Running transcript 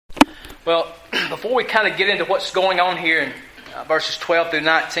Well, before we kind of get into what's going on here in verses 12 through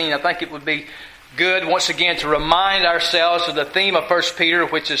 19, I think it would be good once again to remind ourselves of the theme of 1 Peter,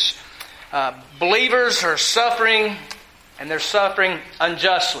 which is believers are suffering, and they're suffering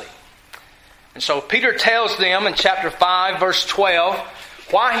unjustly. And so Peter tells them in chapter 5, verse 12,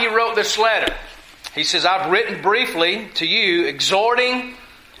 why he wrote this letter. He says, I've written briefly to you, exhorting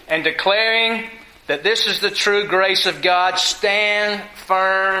and declaring that this is the true grace of God. Stand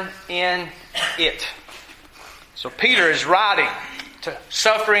firm in it. So Peter is writing to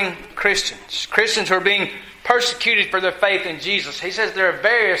suffering Christians. Christians who are being persecuted for their faith in Jesus. He says there are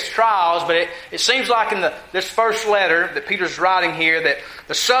various trials, but it seems like in this first letter that Peter's writing here that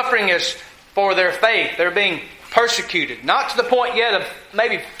the suffering is for their faith. They're being persecuted. Not to the point yet of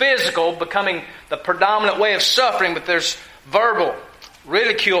maybe physical becoming the predominant way of suffering, but there's verbal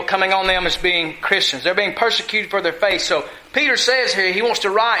ridicule coming on them as being Christians. They're being persecuted for their faith. So Peter says here he wants to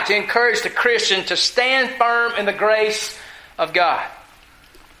write to encourage the Christian to stand firm in the grace of God.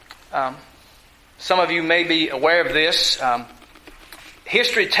 Some of you may be aware of this.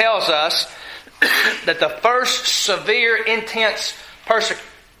 History tells us that the first severe, intense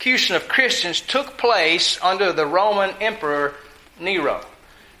persecution of Christians took place under the Roman Emperor Nero.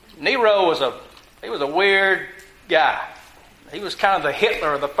 Nero was a weird guy. He was kind of the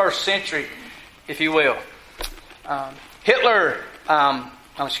Hitler of the first century, if you will.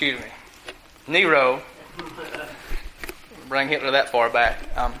 Nero, bring Hitler that far back.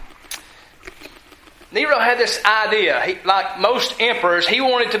 Nero had this idea. Like most emperors, he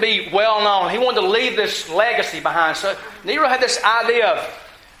wanted to be well known. He wanted to leave this legacy behind. So Nero had this idea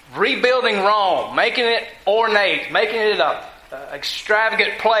of rebuilding Rome, making it ornate, making it a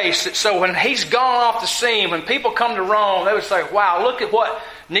extravagant place. So when he's gone off the scene, when people come to Rome, they would say, wow, look at what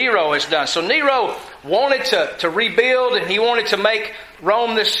Nero has done. So Nero wanted to rebuild, and he wanted to make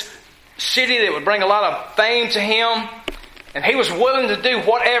Rome this city that would bring a lot of fame to him. And he was willing to do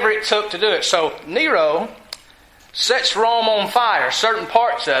whatever it took to do it. So Nero sets Rome on fire, certain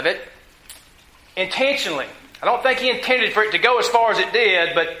parts of it, intentionally. I don't think he intended for it to go as far as it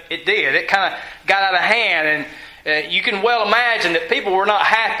did, but it did. It kind of got out of hand, and you can well imagine that people were not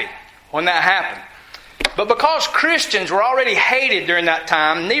happy when that happened. But because Christians were already hated during that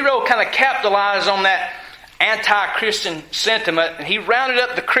time, Nero kind of capitalized on that anti-Christian sentiment, and he rounded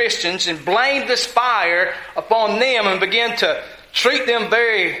up the Christians and blamed this fire upon them and began to treat them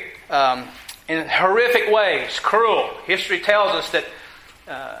very in horrific ways, cruel. History tells us that,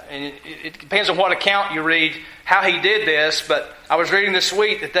 and it depends on what account you read, how he did this, but I was reading this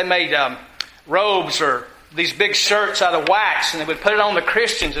week that they made robes or these big shirts out of wax, and they would put it on the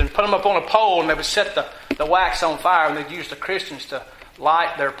Christians and put them up on a pole, and they would set the wax on fire, and they'd use the Christians to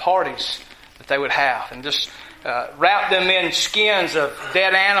light their parties that they would have, and just wrap them in skins of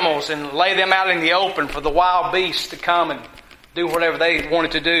dead animals and lay them out in the open for the wild beasts to come and do whatever they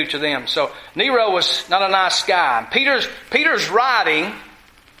wanted to do to them. So Nero was not a nice guy. Peter's writing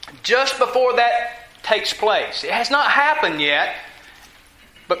just before that takes place. It has not happened yet,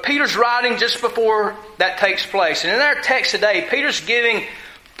 but Peter's writing just before that takes place. And in our text today, Peter's giving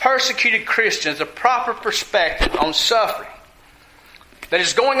persecuted Christians a proper perspective on suffering that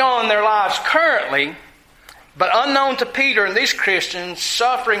is going on in their lives currently, but unknown to Peter and these Christians,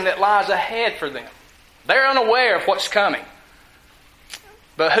 suffering that lies ahead for them. They're unaware of what's coming.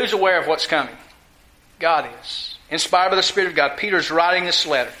 But who's aware of what's coming? God is. Inspired by the Spirit of God, Peter's writing this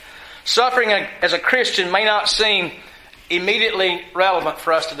letter. Suffering as a Christian may not seem immediately relevant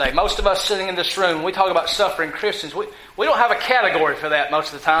for us today. Most of us sitting in this room, when we talk about suffering Christians, we don't have a category for that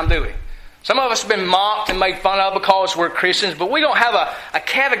most of the time, do we? Some of us have been mocked and made fun of because we're Christians, but we don't have a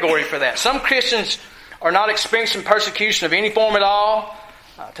category for that. Some Christians are not experiencing persecution of any form at all.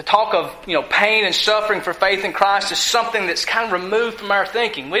 To talk of pain and suffering for faith in Christ is something that's kind of removed from our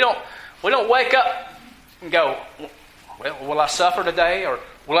thinking. We don't wake up and go, well, will I suffer today or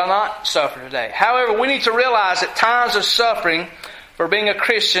will I not suffer today? However, we need to realize that times of suffering for being a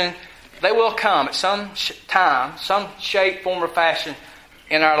Christian, they will come at some time, some shape, form, or fashion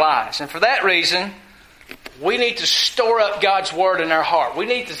in our lives. And for that reason, we need to store up God's Word in our heart. We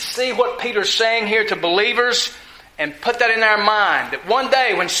need to see what Peter's saying here to believers and put that in our mind. That one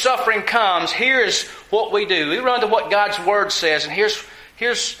day when suffering comes, here's what we do. We run to what God's Word says, and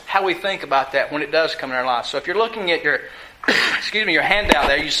here's how we think about that when it does come in our lives. So if you're looking at your your handout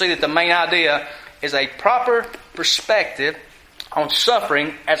there, you see that the main idea is a proper perspective on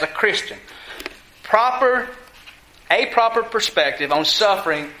suffering as a Christian. A proper perspective on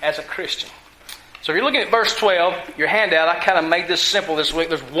suffering as a Christian. So if you're looking at verse 12, your handout, I kind of made this simple this week.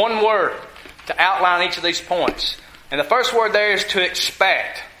 There's one word to outline each of these points. And the first word there is to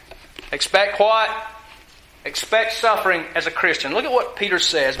expect. Expect what? Expect suffering as a Christian. Look at what Peter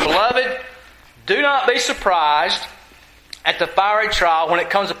says. Beloved, do not be surprised at the fiery trial when it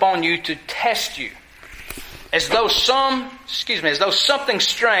comes upon you to test you, as though something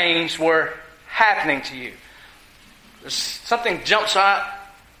strange were happening to you. Something jumps out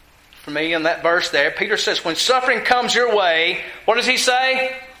for me in that verse there. Peter says, when suffering comes your way, what does he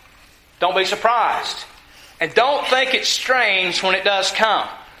say? Don't be surprised. And don't think it's strange when it does come.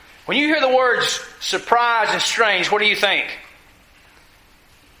 When you hear the words surprise and strange, what do you think?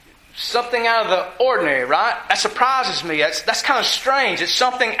 Something out of the ordinary, right? That surprises me. That's kind of strange. It's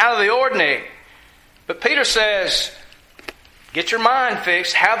something out of the ordinary. But Peter says, get your mind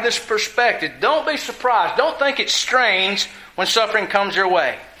fixed. Have this perspective. Don't be surprised. Don't think it's strange when suffering comes your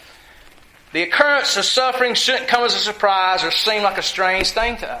way. The occurrence of suffering shouldn't come as a surprise or seem like a strange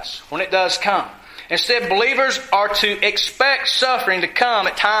thing to us when it does come. Instead, believers are to expect suffering to come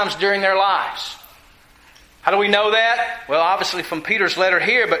at times during their lives. How do we know that? Well, obviously from Peter's letter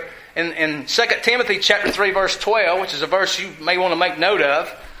here, but in 2 Timothy chapter 3, verse 12, which is a verse you may want to make note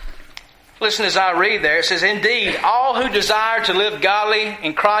of, listen as I read there. It says, indeed, all who desire to live godly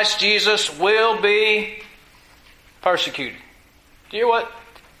in Christ Jesus will be persecuted. Do you hear what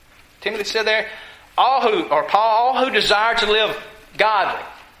Timothy said there? All who desire to live godly.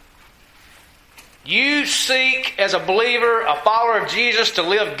 You seek, as a believer, a follower of Jesus, to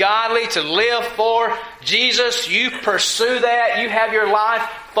live godly, to live for Jesus. You pursue that. You have your life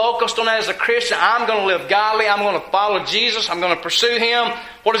focused on that as a Christian. I'm going to live godly. I'm going to follow Jesus. I'm going to pursue Him.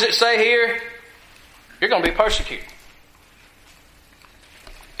 What does it say here? You're going to be persecuted.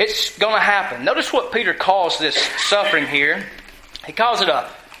 It's going to happen. Notice what Peter calls this suffering here. He calls it a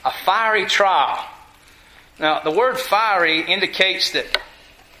fiery trial. Now, the word fiery indicates that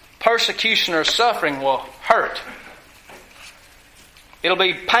persecution or suffering will hurt. It'll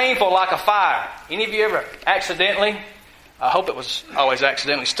be painful like a fire. Any of you ever accidentally, I hope it was always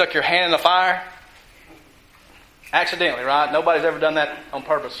accidentally, stuck your hand in the fire? Accidentally, right? Nobody's ever done that on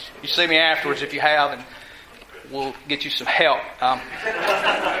purpose. You see me afterwards if you have, and we'll get you some help.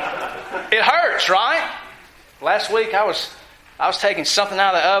 It hurts, right? Last week I was taking something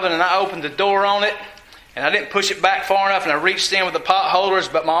out of the oven and I opened the door on it. And I didn't push it back far enough, and I reached in with the pot holders,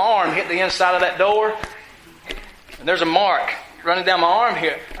 but my arm hit the inside of that door. And there's a mark running down my arm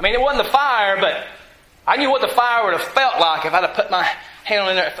here. I mean, it wasn't the fire, but I knew what the fire would have felt like if I'd have put my hand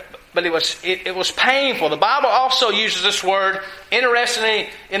in there. But it was painful. The Bible also uses this word, interestingly,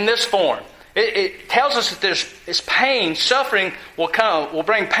 in this form. It tells us that it's pain, suffering will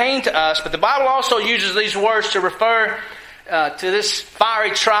bring pain to us. But the Bible also uses these words to refer to this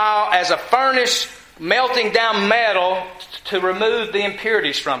fiery trial as a furnace melting down metal to remove the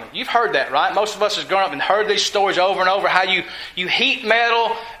impurities from it. You've heard that, right? Most of us have grown up and heard these stories over and over, how you heat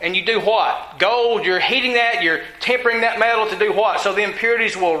metal and you do what? Gold, you're heating that, you're tempering that metal to do what? So the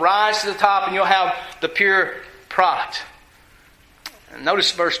impurities will rise to the top and you'll have the pure product. And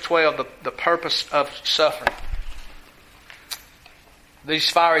notice verse 12, the purpose of suffering.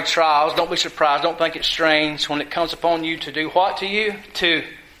 These fiery trials, don't be surprised, don't think it's strange when it comes upon you to do what to you? To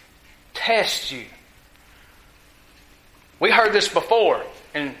test you. We heard this before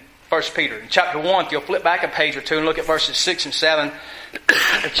in 1 Peter. In chapter 1, if you'll flip back a page or two and look at verses 6 and 7.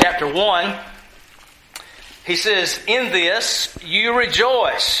 In chapter 1, he says, in this you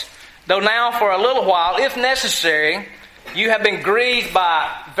rejoice, though now for a little while, if necessary, you have been grieved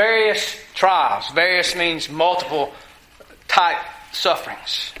by various trials. Various means multiple type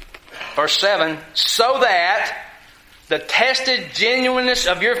sufferings. Verse 7, so that the tested genuineness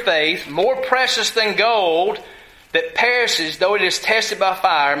of your faith, more precious than gold, that perishes, though it is tested by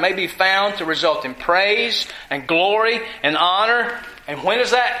fire, may be found to result in praise and glory and honor. And when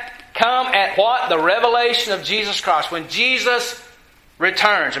does that come? At what? The revelation of Jesus Christ. When Jesus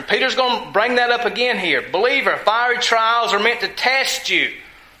returns. And Peter's going to bring that up again here. Believer, fiery trials are meant to test you.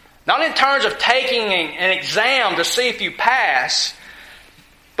 Not in terms of taking an exam to see if you pass,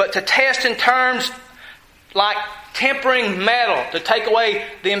 but to test in terms like tempering metal to take away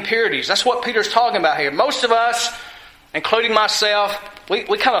the impurities. That's what Peter's talking about here. Most of us, including myself, we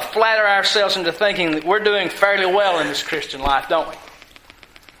kind of flatter ourselves into thinking that we're doing fairly well in this Christian life, don't we?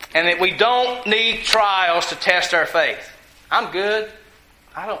 And that we don't need trials to test our faith. I'm good.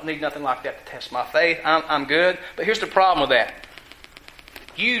 I don't need nothing like that to test my faith. I'm good. But here's the problem with that.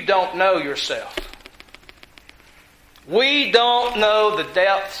 You don't know yourself. We don't know the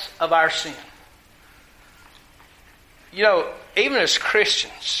depths of our sin. You know, even as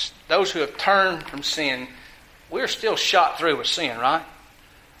Christians, those who have turned from sin, we're still shot through with sin, right?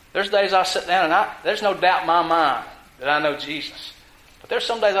 There's days I sit down and there's no doubt in my mind that I know Jesus. But there's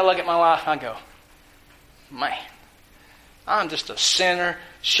some days I look at my life and I go, man, I'm just a sinner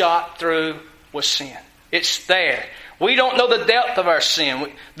shot through with sin. It's there. We don't know the depth of our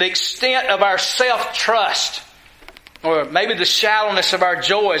sin, the extent of our self-trust, or maybe the shallowness of our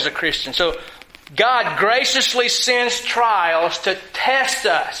joy as a Christian. So God graciously sends trials to test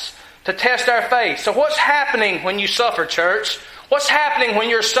us, to test our faith. So what's happening when you suffer, church? What's happening when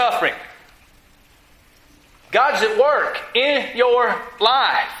you're suffering? God's at work in your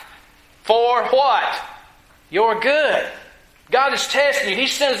life. For what? Your good. God is testing you. He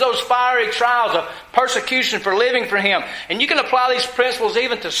sends those fiery trials of persecution for living for Him. And you can apply these principles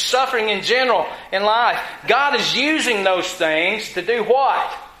even to suffering in general in life. God is using those things to do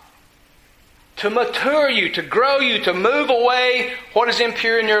what? To mature you, to grow you, to move away what is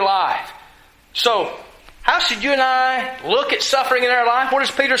impure in your life. So, how should you and I look at suffering in our life? What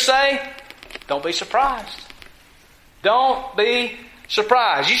does Peter say? Don't be surprised. Don't be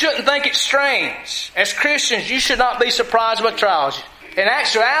surprised. You shouldn't think it's strange. As Christians, you should not be surprised by trials. In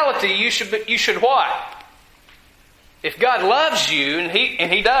actuality, you should what? If God loves you, and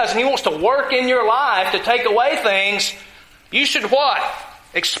He does, and He wants to work in your life to take away things, you should what?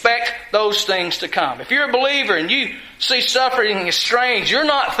 Expect those things to come. If you're a believer and you see suffering as strange, you're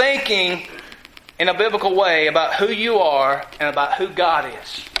not thinking in a biblical way about who you are and about who God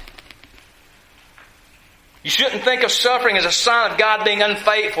is. You shouldn't think of suffering as a sign of God being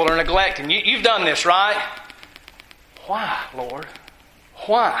unfaithful or neglecting. You've done this, right? Why, Lord?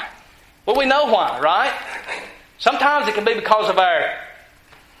 Why? Well, we know why, right? Sometimes it can be because of our...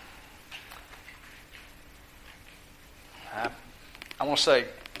 I want to say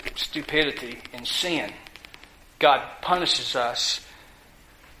stupidity and sin. God punishes us.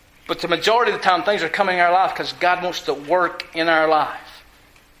 But the majority of the time things are coming in our life because God wants to work in our life.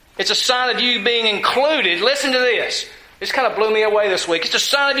 It's a sign of you being included. Listen to this. This kind of blew me away this week. It's a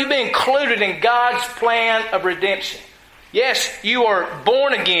sign of you being included in God's plan of redemption. Yes, you are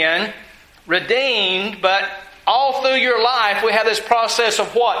born again, redeemed, but all through your life we have this process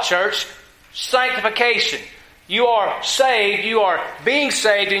of what, church? Sanctification. You are saved, you are being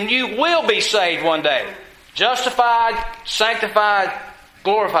saved, and you will be saved one day. Justified, sanctified,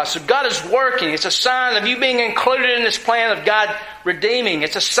 glorified. So God is working. It's a sign of you being included in this plan of God redeeming.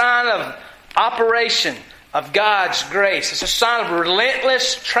 It's a sign of operation of God's grace. It's a sign of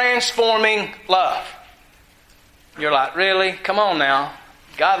relentless, transforming love. You're like, really? Come on now.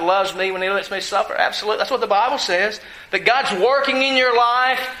 God loves me when He lets me suffer? Absolutely. That's what the Bible says. That God's working in your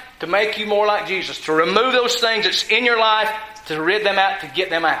life to make you more like Jesus. To remove those things that's in your life, to rid them out, to get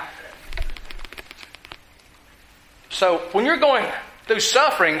them out. So when you're going through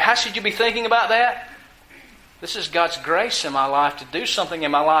suffering, how should you be thinking about that? This is God's grace in my life to do something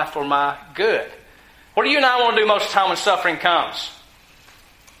in my life for my good. What do you and I want to do most of the time when suffering comes?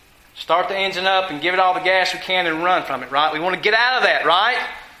 Start the engine up and give it all the gas we can and run from it, right? We want to get out of that, right?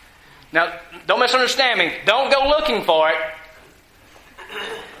 Now, don't misunderstand me. Don't go looking for it.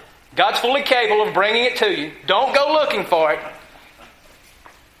 God's fully capable of bringing it to you. Don't go looking for it.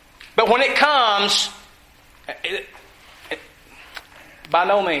 But when it comes, by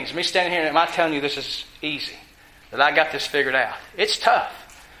no means, me standing here, am I telling you this is easy? That I got this figured out. It's tough.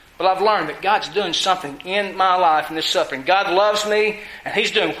 But I've learned that God's doing something in my life in this suffering. God loves me, and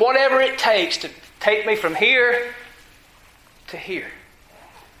He's doing whatever it takes to take me from here to here.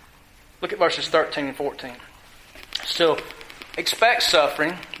 Look at verses 13 and 14. Still, expect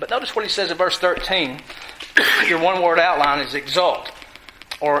suffering, but notice what He says in verse 13. Your one-word outline is exult,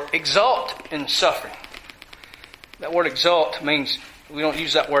 or exult in suffering. That word exult means, we don't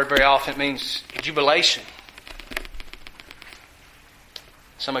use that word very often, it means jubilation.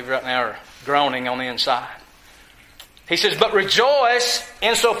 Some of you right now are groaning on the inside. He says, but rejoice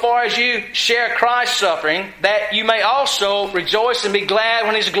insofar as you share Christ's suffering, that you may also rejoice and be glad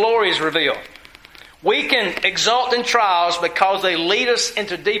when His glory is revealed. We can exult in trials because they lead us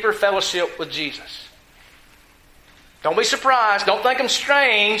into deeper fellowship with Jesus. Don't be surprised. Don't think them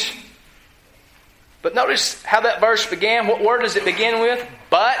strange. But notice how that verse began. What word does it begin with?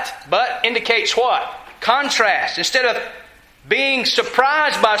 But indicates what? Contrast. Instead of being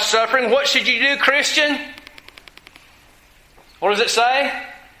surprised by suffering, what should you do, Christian? What does it say?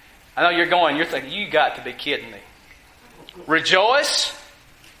 I know you're thinking, you got to be kidding me. Rejoice.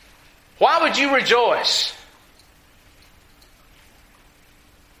 Why would you rejoice?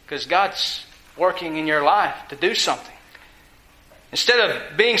 Because God's working in your life to do something. Instead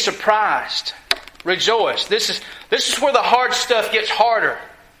of being surprised, rejoice. This is where the hard stuff gets harder,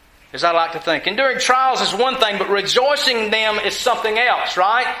 as I like to think. Enduring trials is one thing, but rejoicing in them is something else,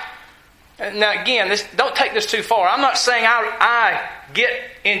 right? Now again, don't take this too far. I'm not saying I get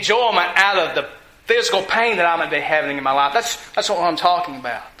enjoyment out of the physical pain that I might be having in my life. That's what I'm talking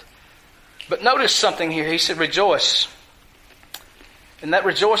about. But notice something here. He said rejoice. And that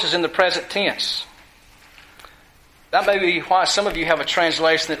rejoice is in the present tense. That may be why some of you have a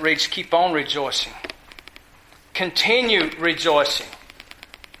translation that reads, keep on rejoicing. Continue rejoicing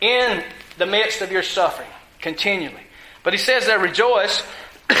in the midst of your suffering, continually. But he says there, rejoice,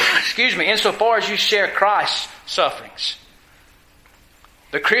 insofar as you share Christ's sufferings.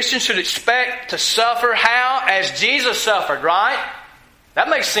 The Christian should expect to suffer how? As Jesus suffered, right? That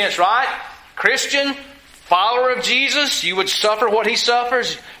makes sense, right? Christian, follower of Jesus, you would suffer what He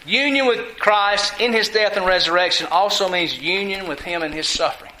suffers. Union with Christ in His death and resurrection also means union with Him in His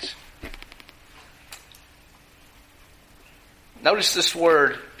sufferings. Notice this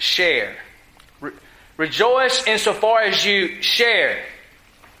word, share. Rejoice insofar as you share.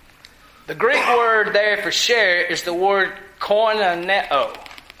 The Greek word there for share is the word koinoneo,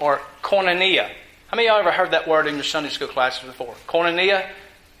 or koinonia. How many of y'all ever heard that word in your Sunday school classes before? Koinonia?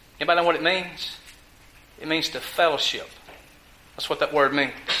 Anybody know what it means? It means to fellowship. That's what that word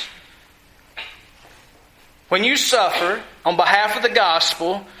means. When you suffer on behalf of the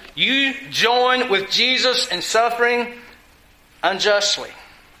gospel, you join with Jesus in suffering unjustly.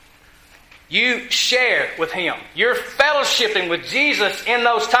 You share with Him. You're fellowshipping with Jesus in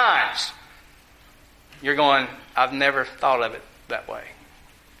those times. You're going, I've never thought of it that way.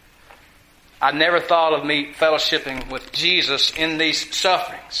 I never thought of me fellowshipping with Jesus in these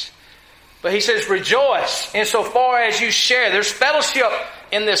sufferings. But he says, rejoice insofar as you share. There's fellowship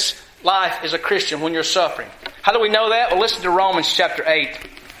in this life as a Christian when you're suffering. How do we know that? Well, listen to Romans chapter 8,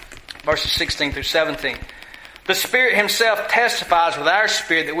 verses 16 through 17. The Spirit Himself testifies with our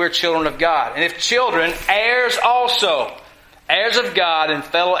spirit that we're children of God. And if children, heirs also, heirs of God and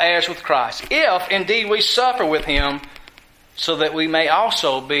fellow heirs with Christ. If indeed we suffer with Him, so that we may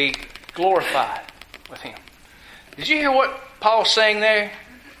also be glorified with Him. Did you hear what Paul's saying there?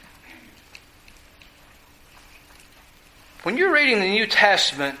 When you're reading the New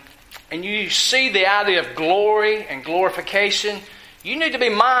Testament and you see the idea of glory and glorification, you need to be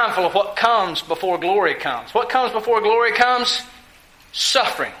mindful of what comes before glory comes. What comes before glory comes?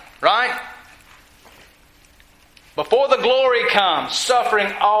 Suffering, right? Before the glory comes,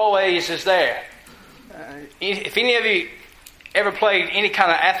 suffering always is there. If any of you ever played any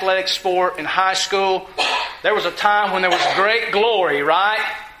kind of athletic sport in high school, there was a time when there was great glory, right?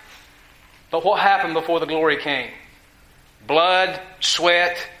 But what happened before the glory came? Blood,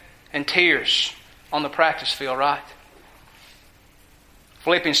 sweat, and tears on the practice field, right?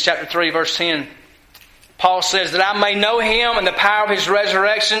 Philippians chapter 3, verse 10. Paul says that I may know Him and the power of His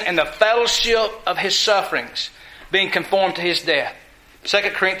resurrection and the fellowship of His sufferings, being conformed to His death. 2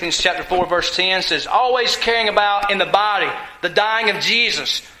 Corinthians chapter 4, verse 10 says, always carrying about in the body the dying of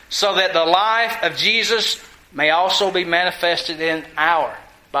Jesus, so that the life of Jesus may also be manifested in our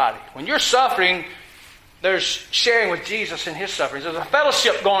body. When you're suffering, there's sharing with Jesus in His sufferings. There's a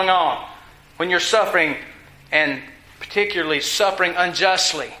fellowship going on when you're suffering, and particularly suffering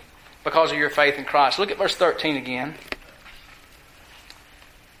unjustly because of your faith in Christ. Look at verse 13 again.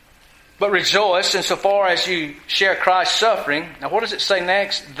 But rejoice insofar as you share Christ's suffering. Now what does it say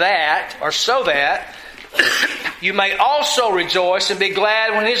next? That, or so that, you may also rejoice and be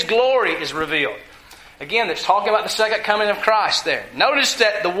glad when His glory is revealed. Again, it's talking about the second coming of Christ there. Notice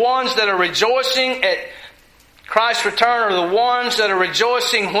that the ones that are rejoicing at Christ's return are the ones that are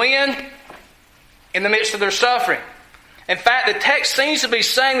rejoicing when? In the midst of their suffering. In fact, the text seems to be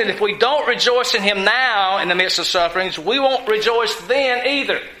saying that if we don't rejoice in Him now in the midst of sufferings, we won't rejoice then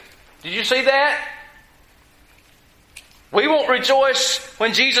either. Did you see that? We won't rejoice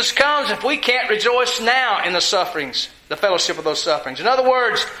when Jesus comes if we can't rejoice now in the sufferings, the fellowship of those sufferings. In other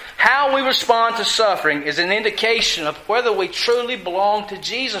words, how we respond to suffering is an indication of whether we truly belong to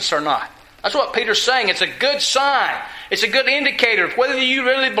Jesus or not. That's what Peter's saying. It's a good sign. It's a good indicator of whether you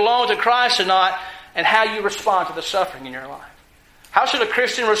really belong to Christ or not, and how you respond to the suffering in your life. How should a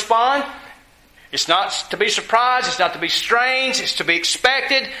Christian respond? It's not to be surprised. It's not to be strange. It's to be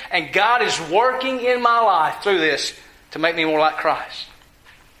expected. And God is working in my life through this to make me more like Christ.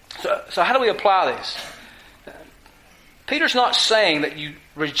 So how do we apply this? Peter's not saying that you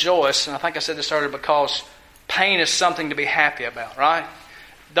rejoice, and I think I said this earlier, because pain is something to be happy about, right?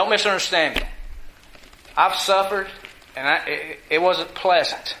 Don't misunderstand me. I've suffered, and it wasn't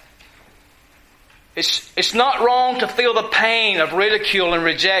pleasant. It's not wrong to feel the pain of ridicule and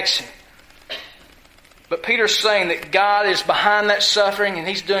rejection. But Peter's saying that God is behind that suffering and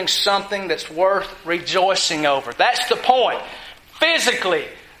He's doing something that's worth rejoicing over. That's the point. Physically,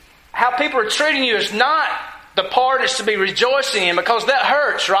 how people are treating you is not the part it's to be rejoicing in, because that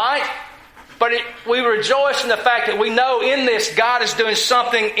hurts, right? But we rejoice in the fact that we know in this God is doing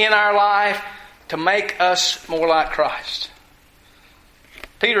something in our life to make us more like Christ.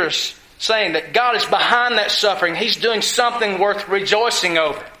 Peter is saying that God is behind that suffering. He's doing something worth rejoicing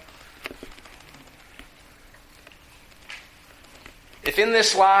over. If in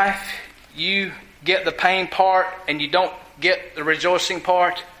this life you get the pain part and you don't get the rejoicing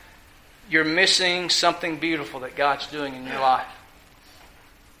part, you're missing something beautiful that God's doing in your life.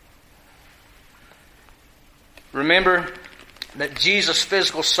 Remember that Jesus'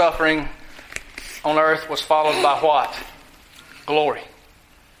 physical suffering on earth was followed by what? Glory.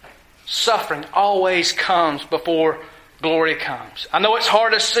 Suffering always comes before glory comes. I know it's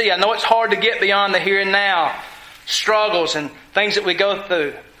hard to see. I know it's hard to get beyond the here and now. Struggles and things that we go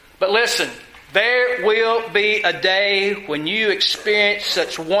through. But listen, there will be a day when you experience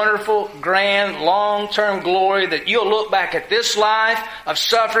such wonderful, grand, long-term glory that you'll look back at this life of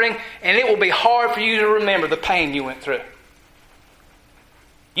suffering and it will be hard for you to remember the pain you went through.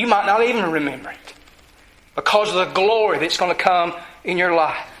 You might not even remember it because of the glory that's going to come in your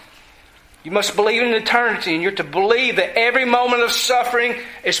life. You must believe in eternity, and you're to believe that every moment of suffering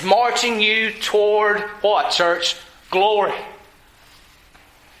is marching you toward what, church? Glory.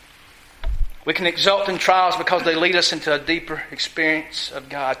 We can exult in trials because they lead us into a deeper experience of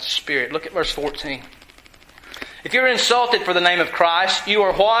God's Spirit. Look at verse 14. If you're insulted for the name of Christ, you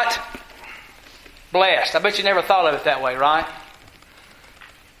are what? Blessed. I bet you never thought of it that way, right?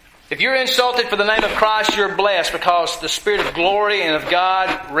 If you're insulted for the name of Christ, you're blessed because the Spirit of glory and of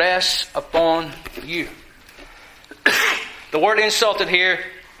God rests upon you. The word insulted here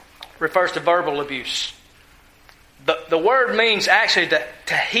refers to verbal abuse. The word means actually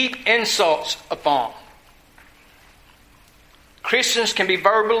to heap insults upon. Christians can be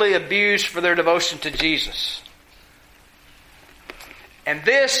verbally abused for their devotion to Jesus. And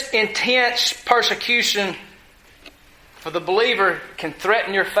this intense persecution for the believer can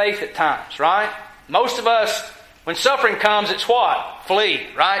threaten your faith at times, right? Most of us, when suffering comes, it's what? Flee,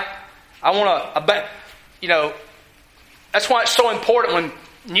 right? That's why it's so important when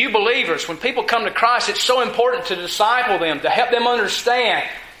new believers, when people come to Christ, it's so important to disciple them, to help them understand,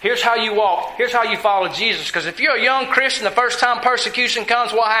 here's how you walk, here's how you follow Jesus. Because if you're a young Christian, the first time persecution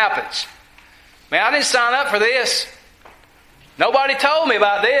comes, what happens? Man, I didn't sign up for this. Nobody told me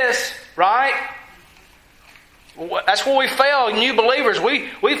about this, right? That's where we fail, new believers. We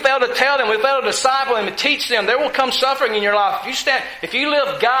fail to tell them, we fail to disciple them and teach them. There will come suffering in your life. If you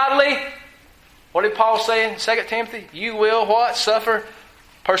live godly, what did Paul say in 2 Timothy? You will what? Suffer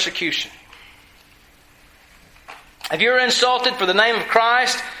persecution. If you're insulted for the name of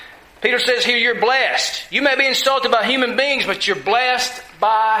Christ, Peter says here you're blessed. You may be insulted by human beings, but you're blessed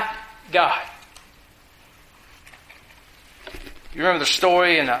by God. You remember the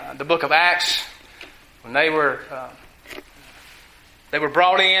story in the book of Acts when they were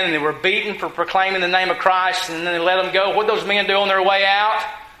brought in and they were beaten for proclaiming the name of Christ, and then they let them go. What did those men do on their way out?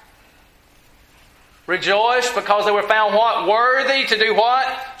 Rejoice because they were found what? Worthy to do what?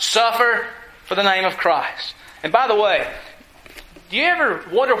 Suffer for the name of Christ. And by the way, do you ever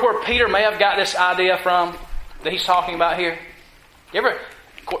wonder where Peter may have got this idea from that he's talking about here?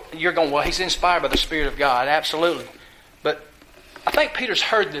 You're going, well, he's inspired by the Spirit of God. Absolutely. But I think Peter's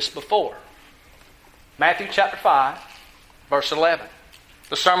heard this before. Matthew chapter 5, verse 11.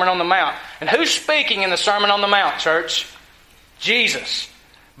 The Sermon on the Mount. And who's speaking in the Sermon on the Mount, church? Jesus.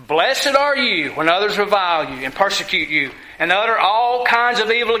 Blessed are you when others revile you and persecute you and utter all kinds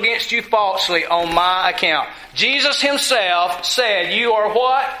of evil against you falsely on my account. Jesus himself said you are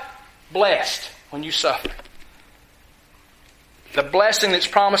what? Blessed when you suffer. The blessing that's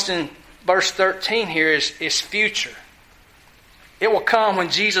promised in verse 13 here is future. It will come when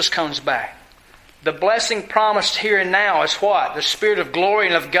Jesus comes back. The blessing promised here and now is what? The Spirit of glory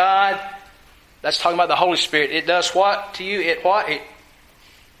and of God. That's talking about the Holy Spirit. It does what to you? It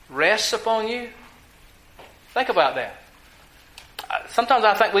rests upon you. Think about that. Sometimes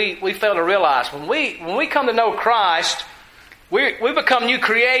I think we fail to realize when we come to know Christ, we become new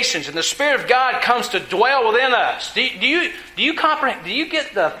creations, and the Spirit of God comes to dwell within us. Do you comprehend? Do you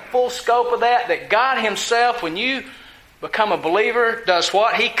get the full scope of that? That God Himself, when you become a believer, does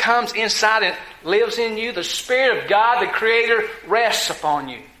what? He comes inside and lives in you. The Spirit of God, the Creator, rests upon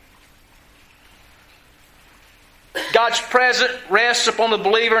you. God's presence rests upon the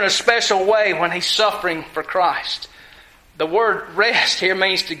believer in a special way when he's suffering for Christ. The word rest here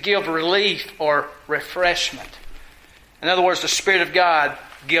means to give relief or refreshment. In other words, the Spirit of God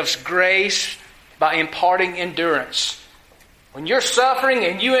gives grace by imparting endurance. When you're suffering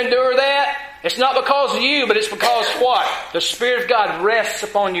and you endure that, it's not because of you, but it's because what? The Spirit of God rests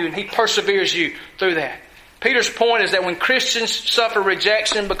upon you and He perseveres you through that. Peter's point is that when Christians suffer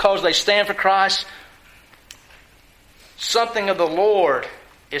rejection because they stand for Christ, something of the Lord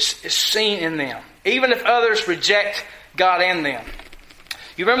is seen in them, even if others reject God in them.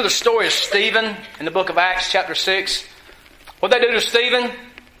 You remember the story of Stephen in the book of Acts chapter 6? What did they do to Stephen?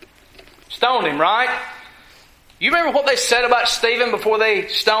 Stoned him, right? You remember what they said about Stephen before they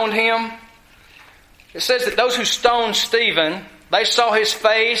stoned him? It says that those who stoned Stephen, they saw his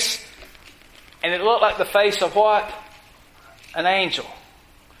face, and it looked like the face of what? An angel.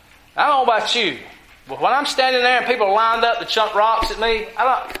 I don't know about you, but when I'm standing there and people are lined up to chuck rocks at me,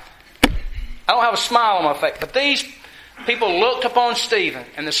 I don't have a smile on my face. But these people looked upon Stephen,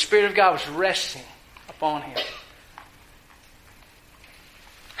 and the Spirit of God was resting upon him.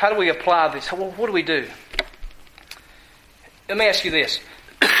 How do we apply this? What do we do? Let me ask you this.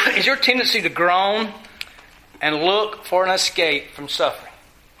 Is your tendency to groan and look for an escape from suffering?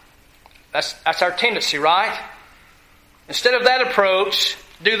 That's our tendency, right? Instead of that approach,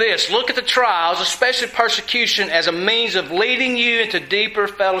 do this. Look at the trials, especially persecution, as a means of leading you into deeper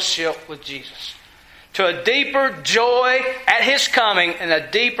fellowship with Jesus. To a deeper joy at His coming and a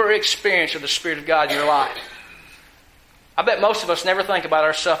deeper experience of the Spirit of God in your life. I bet most of us never think about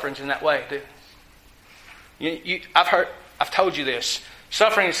our sufferings in that way, do we? I've told you this.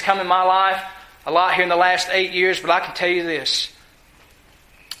 Suffering has come in my life a lot here in the last 8 years, but I can tell you this.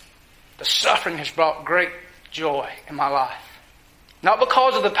 The suffering has brought great joy in my life. Not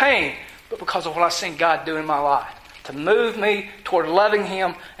because of the pain, but because of what I've seen God do in my life. To move me toward loving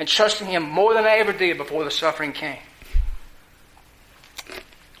Him and trusting Him more than I ever did before the suffering came.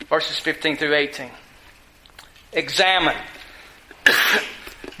 Verses 15 through 18. Examine.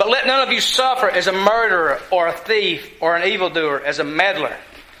 But let none of you suffer as a murderer or a thief or an evildoer, as a meddler.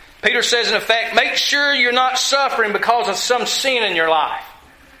 Peter says in effect, make sure you're not suffering because of some sin in your life.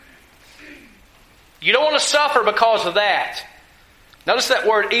 You don't want to suffer because of that. Notice that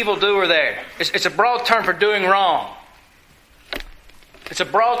word evildoer there. It's a broad term for doing wrong. It's a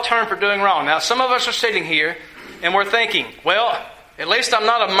broad term for doing wrong. Now, some of us are sitting here and we're thinking, well, at least I'm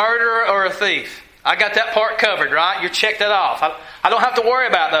not a murderer or a thief. I got that part covered, right? You checked that off. I don't have to worry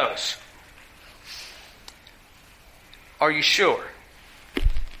about those. Are you sure?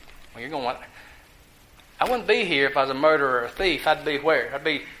 Well, you're going, I wouldn't be here if I was a murderer or a thief. I'd be where? I'd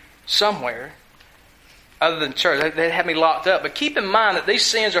be somewhere other than church. They'd have me locked up. But keep in mind that these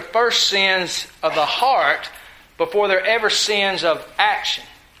sins are first sins of the heart before they're ever sins of action.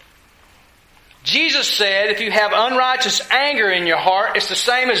 Jesus said if you have unrighteous anger in your heart, it's the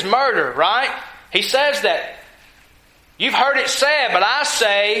same as murder, right? He says that. You've heard it said, but I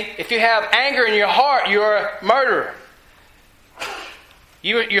say, if you have anger in your heart, you're a murderer.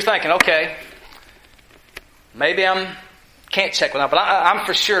 You're thinking, okay, maybe can't check one out, but I'm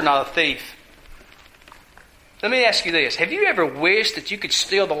for sure not a thief. Let me ask you this. Have you ever wished that you could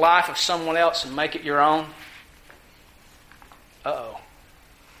steal the life of someone else and make it your own? Uh-oh.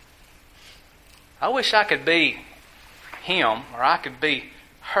 I wish I could be him or I could be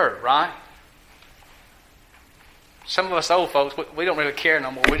her, right? Some of us old folks, we don't really care no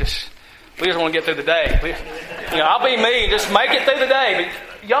more. We just want to get through the day. I'll be me, just make it through the day.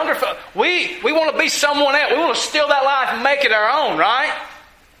 But younger folks, we want to be someone else. We want to steal that life and make it our own, right?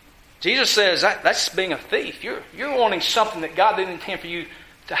 Jesus says that's being a thief. You're wanting something that God didn't intend for you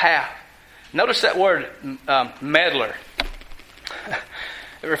to have. Notice that word, meddler.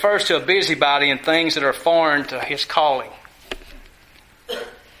 It refers to a busybody in things that are foreign to his calling.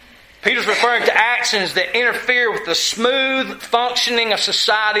 Peter's referring to actions that interfere with the smooth functioning of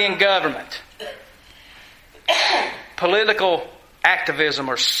society and government. Political activism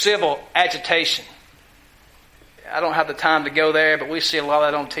or civil agitation. I don't have the time to go there, but we see a lot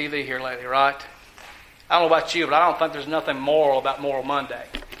of that on TV here lately, right? I don't know about you, but I don't think there's nothing moral about Moral Monday.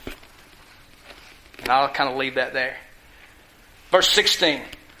 And I'll kind of leave that there. Verse 16.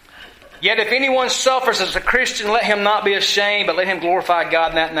 Yet if anyone suffers as a Christian, let him not be ashamed, but let him glorify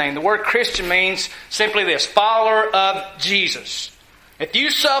God in that name. The word Christian means simply this, follower of Jesus. If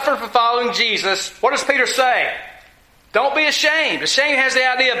you suffer for following Jesus, what does Peter say? Don't be ashamed. Shame has the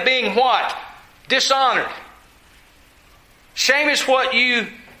idea of being what? Dishonored. Shame is what you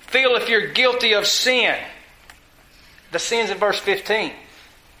feel if you're guilty of sin. The sins in verse 15.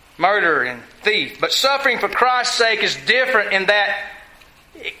 Murder and thief. But suffering for Christ's sake is different in that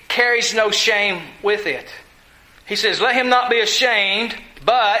it carries no shame with it. He says, let him not be ashamed,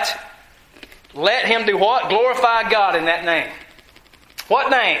 but let him do what? Glorify God in that name.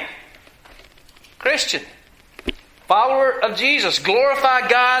 What name? Christian. follower of Jesus. Glorify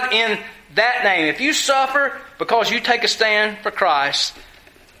God in that name. If you suffer because you take a stand for Christ,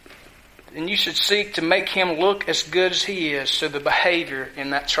 then you should seek to make Him look as good as He is through the behavior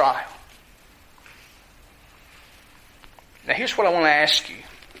in that trial. Now here's what I want to ask you,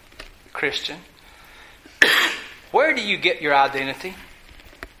 Christian. Where do you get your identity?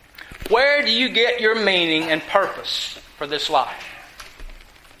 Where do you get your meaning and purpose for this life?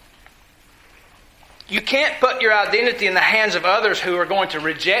 You can't put your identity in the hands of others who are going to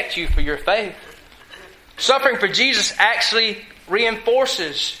reject you for your faith. Suffering for Jesus actually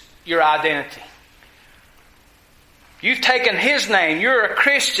reinforces your identity. You've taken His name. You're a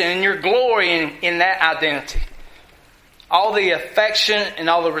Christian and you're glorying in that identity. All the affection and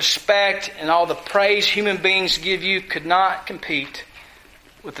all the respect and all the praise human beings give you could not compete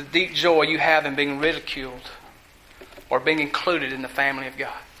with the deep joy you have in being ridiculed or being included in the family of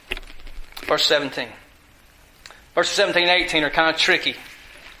God. Verse 17. Verses 17 and 18 are kind of tricky.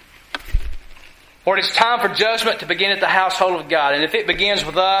 For it is time for judgment to begin at the household of God. And if it begins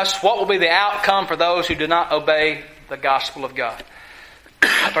with us, what will be the outcome for those who do not obey the gospel of God?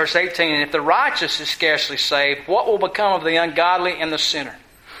 Verse 18, and if the righteous is scarcely saved, what will become of the ungodly and the sinner?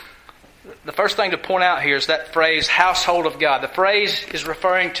 The first thing to point out here is that phrase, household of God. The phrase is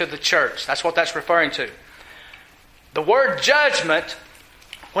referring to the church. That's what that's referring to. The word judgment,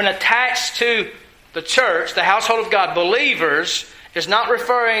 when attached to the church, the household of God, believers, is not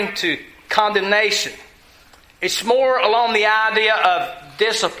referring to condemnation. It's more along the idea of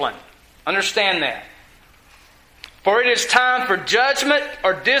discipline. Understand that. For it is time for judgment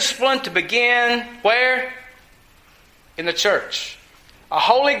or discipline to begin where? In the church. A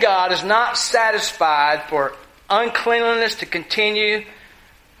holy God is not satisfied for uncleanliness to continue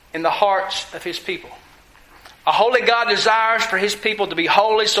in the hearts of His people. A holy God desires for His people to be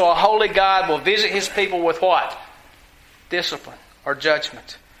holy, so a holy God will visit His people with what? Discipline or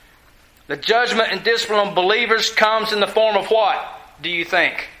judgment. The judgment and discipline on believers comes in the form of what, do you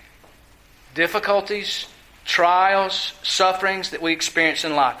think? Difficulties, trials, sufferings that we experience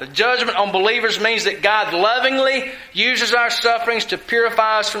in life. The judgment on believers means that God lovingly uses our sufferings to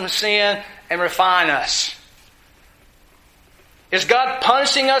purify us from sin and refine us. Is God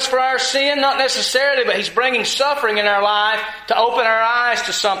punishing us for our sin? Not necessarily, but He's bringing suffering in our life to open our eyes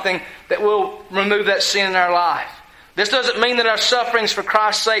to something that will remove that sin in our life. This doesn't mean that our sufferings for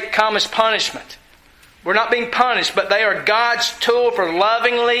Christ's sake come as punishment. We're not being punished, but they are God's tool for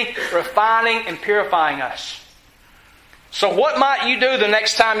lovingly refining and purifying us. So what might you do the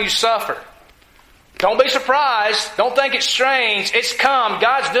next time you suffer? Don't be surprised. Don't think it's strange. It's come.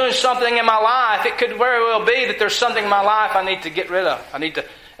 God's doing something in my life. It could very well be that there's something in my life I need to get rid of.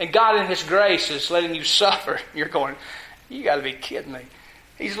 And God in His grace is letting you suffer. You're going, you got to be kidding me.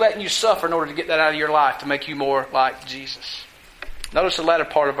 He's letting you suffer in order to get that out of your life, to make you more like Jesus. Notice the latter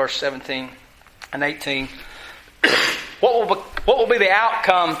part of verse 17 and 18. What will be the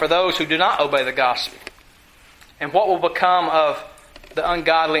outcome for those who do not obey the gospel? And what will become of the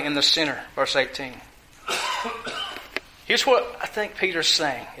ungodly and the sinner? Verse 18. Here's what I think Peter's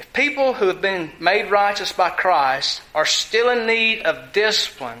saying. If people who have been made righteous by Christ are still in need of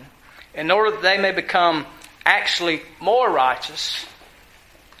discipline in order that they may become actually more righteous,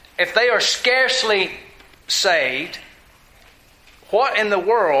 if they are scarcely saved, what in the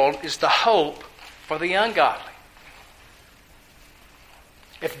world is the hope for the ungodly?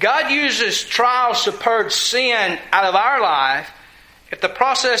 If God uses trials to purge sin out of our life, if the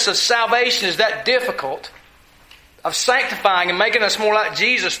process of salvation is that difficult, of sanctifying and making us more like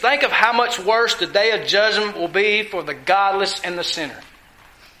Jesus, think of how much worse the day of judgment will be for the godless and the sinner.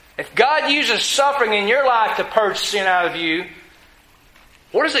 If God uses suffering in your life to purge sin out of you,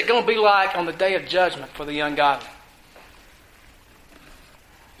 what is it going to be like on the day of judgment for the ungodly?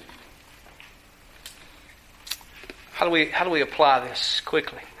 How do we apply this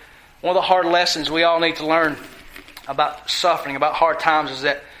quickly? One of the hard lessons we all need to learn about suffering, about hard times, is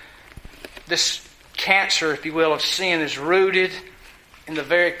that this cancer, if you will, of sin is rooted in the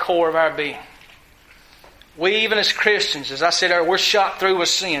very core of our being. We, even as Christians, as I said earlier, we're shot through with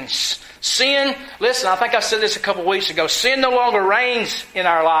sin. Sin, listen, I think I said this a couple of weeks ago, sin no longer reigns in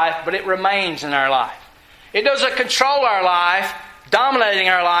our life, but it remains in our life. It doesn't control our life, dominating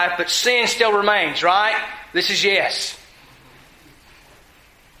our life, but sin still remains, right? This is yes.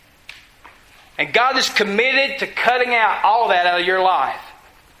 And God is committed to cutting out all of that out of your life.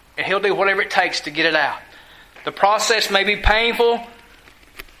 And He'll do whatever it takes to get it out. The process may be painful,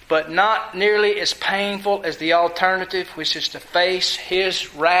 but not nearly as painful as the alternative, which is to face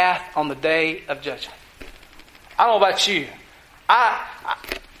His wrath on the day of judgment. I don't know about you.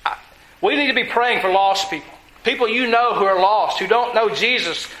 We need to be praying for lost people. people you know who are lost, who don't know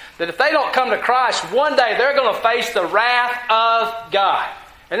Jesus, that if they don't come to Christ, one day they're going to face the wrath of God.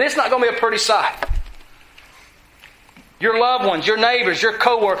 And it's not going to be a pretty sight. Your loved ones, your neighbors, your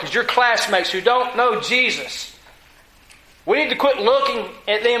co-workers, your classmates who don't know Jesus. We need to quit looking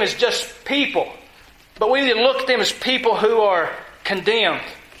at them as just people. But we need to look at them as people who are condemned,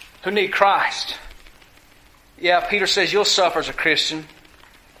 who need Christ. Yeah, Peter says you'll suffer as a Christian.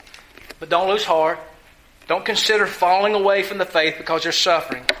 But don't lose heart. Don't consider falling away from the faith because you're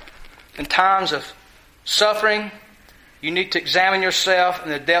suffering. In times of suffering, you need to examine yourself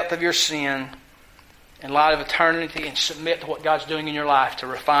and the depth of your sin in light of eternity and submit to what God's doing in your life to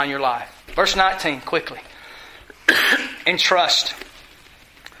refine your life. Verse 19, quickly. Entrust.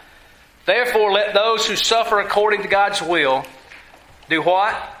 Therefore, let those who suffer according to God's will do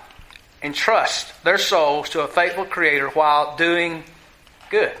what? Entrust their souls to a faithful Creator while doing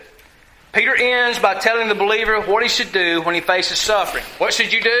good. Peter ends by telling the believer what he should do when he faces suffering. What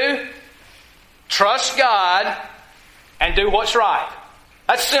should you do? Trust God and do what's right.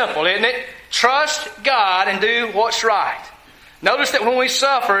 That's simple, isn't it? Trust God and do what's right. Notice that when we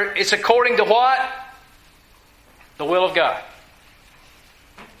suffer, it's according to what? The will of God.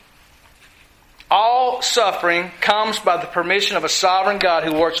 All suffering comes by the permission of a sovereign God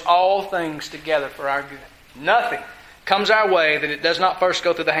who works all things together for our good. Nothing comes our way that it does not first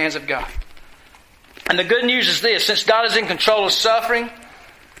go through the hands of God. And the good news is this: since God is in control of suffering,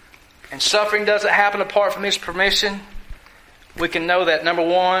 and suffering doesn't happen apart from His permission, we can know that, number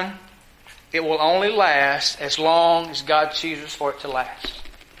one, it will only last as long as God chooses for it to last.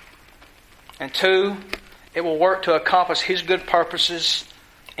 And two, it will work to accomplish His good purposes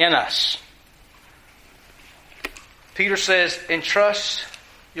in us. Peter says, entrust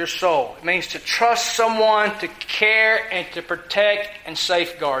your soul. It means to trust someone to care and to protect and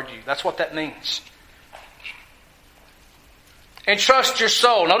safeguard you. That's what that means. Entrust your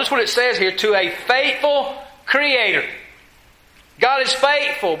soul. Notice what it says here, to a faithful Creator. God is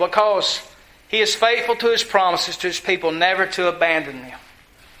faithful because He is faithful to His promises to His people, never to abandon them.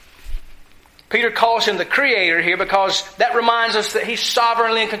 Peter calls Him the Creator here because that reminds us that He's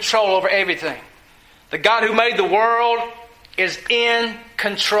sovereignly in control over everything. The God who made the world is in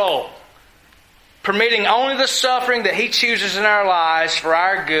control, permitting only the suffering that He chooses in our lives for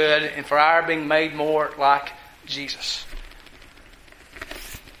our good and for our being made more like Jesus.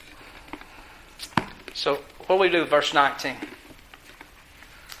 So, what do we do with verse 19?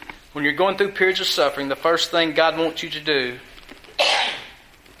 When you're going through periods of suffering, the first thing God wants you to do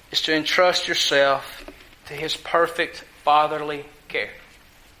is to entrust yourself to His perfect fatherly care.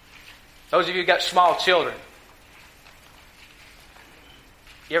 Those of you who got small children,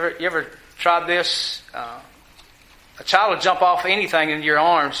 you ever tried this? A child will jump off anything into your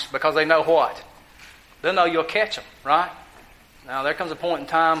arms because they know what? They'll know you'll catch them, right? Now, there comes a point in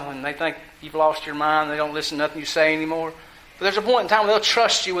time when they think you've lost your mind, they don't listen to nothing you say anymore. But there's a point in time when they'll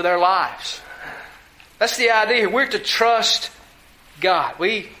trust you with their lives. That's the idea here. We're to trust God.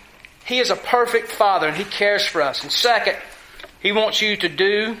 He is a perfect Father and He cares for us. And second, He wants you to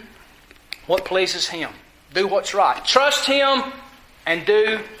do what pleases Him. Do what's right. Trust Him and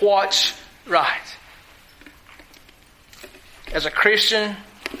do what's right. As a Christian,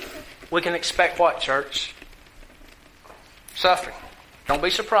 we can expect what, church? Suffering. Don't be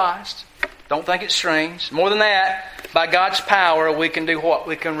surprised. Don't think it's strange. More than that, by God's power, we can do what?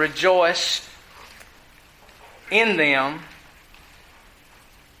 We can rejoice in them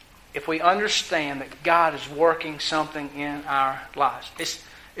if we understand that God is working something in our lives.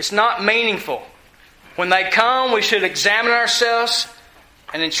 It's not meaningful. When they come, we should examine ourselves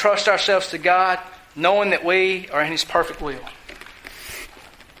and entrust ourselves to God, knowing that we are in His perfect will.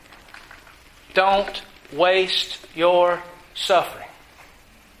 Don't waste your suffering.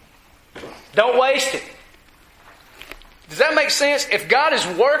 Don't waste it. Does that make sense? If God is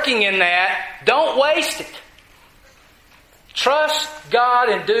working in that, don't waste it. Trust God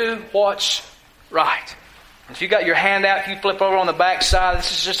and do what's right. If you got your hand out, if you flip over on the back side,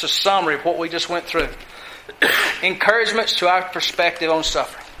 this is just a summary of what we just went through. Encouragements to our perspective on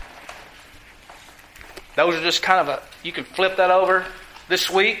suffering. Those are just kind of you can flip that over this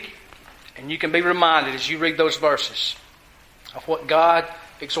week and you can be reminded as you read those verses of what God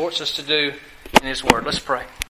exhorts us to do in His Word. Let's pray.